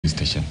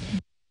Station.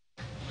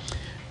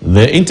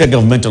 The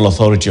Intergovernmental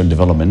Authority on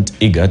Development,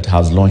 IGAD,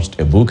 has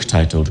launched a book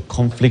titled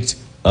Conflict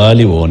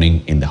Early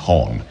Warning in the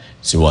Horn,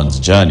 Siwan's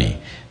Journey.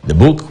 The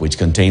book, which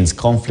contains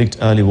conflict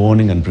early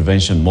warning and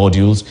prevention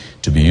modules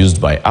to be used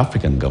by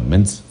African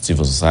governments,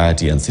 civil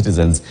society and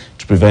citizens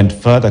to prevent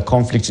further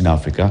conflict in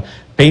Africa,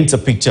 paints a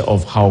picture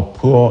of how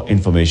poor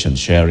information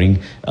sharing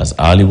as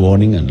early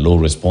warning and low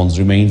response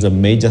remains a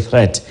major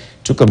threat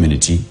to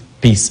community,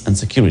 peace and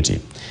security.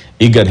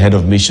 IGAD Head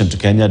of Mission to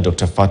Kenya,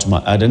 Dr.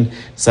 Fatuma Aden,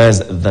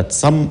 says that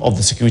some of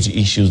the security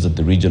issues that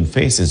the region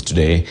faces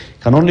today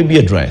can only be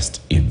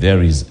addressed if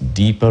there is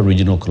deeper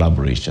regional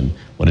collaboration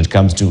when it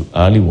comes to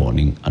early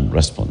warning and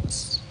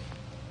response.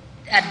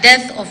 A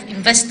dearth of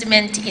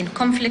investment in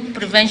conflict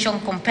prevention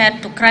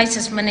compared to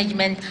crisis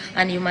management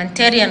and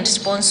humanitarian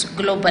response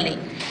globally.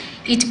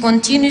 It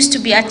continues to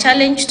be a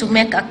challenge to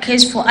make a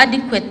case for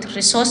adequate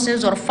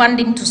resources or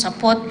funding to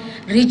support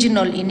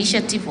regional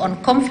initiative on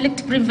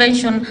conflict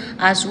prevention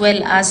as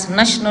well as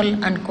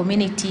national and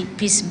community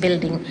peace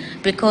building,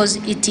 because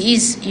it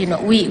is,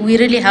 we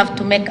really have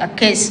to make a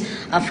case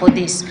for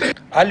this.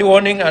 Early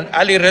warning and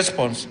early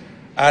response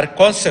are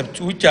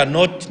concepts which are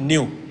not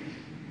new,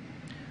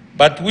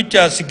 but which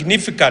are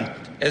significant,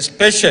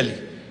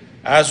 especially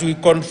as we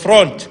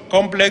confront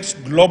complex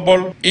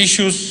global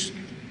issues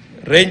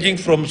ranging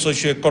from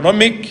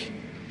socioeconomic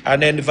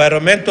and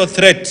environmental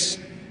threats,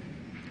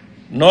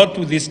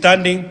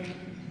 notwithstanding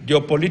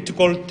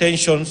geopolitical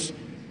tensions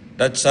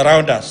that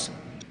surround us.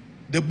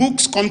 The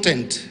book's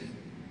content,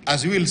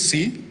 as you will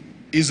see,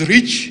 is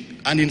rich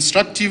and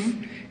instructive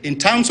in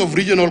terms of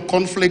regional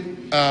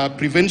conflict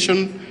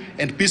prevention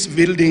and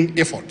peace-building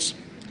efforts.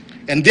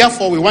 And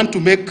therefore, we want to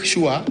make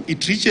sure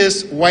it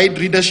reaches wide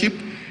readership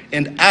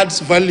and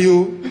adds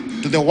value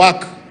to the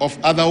work of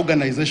other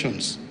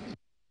organizations.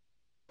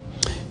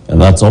 And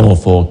that's all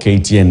for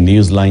KTN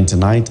Newsline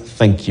tonight.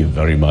 Thank you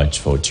very much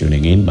for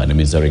tuning in. My name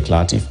is Eric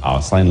Latif.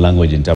 Our sign language interpreter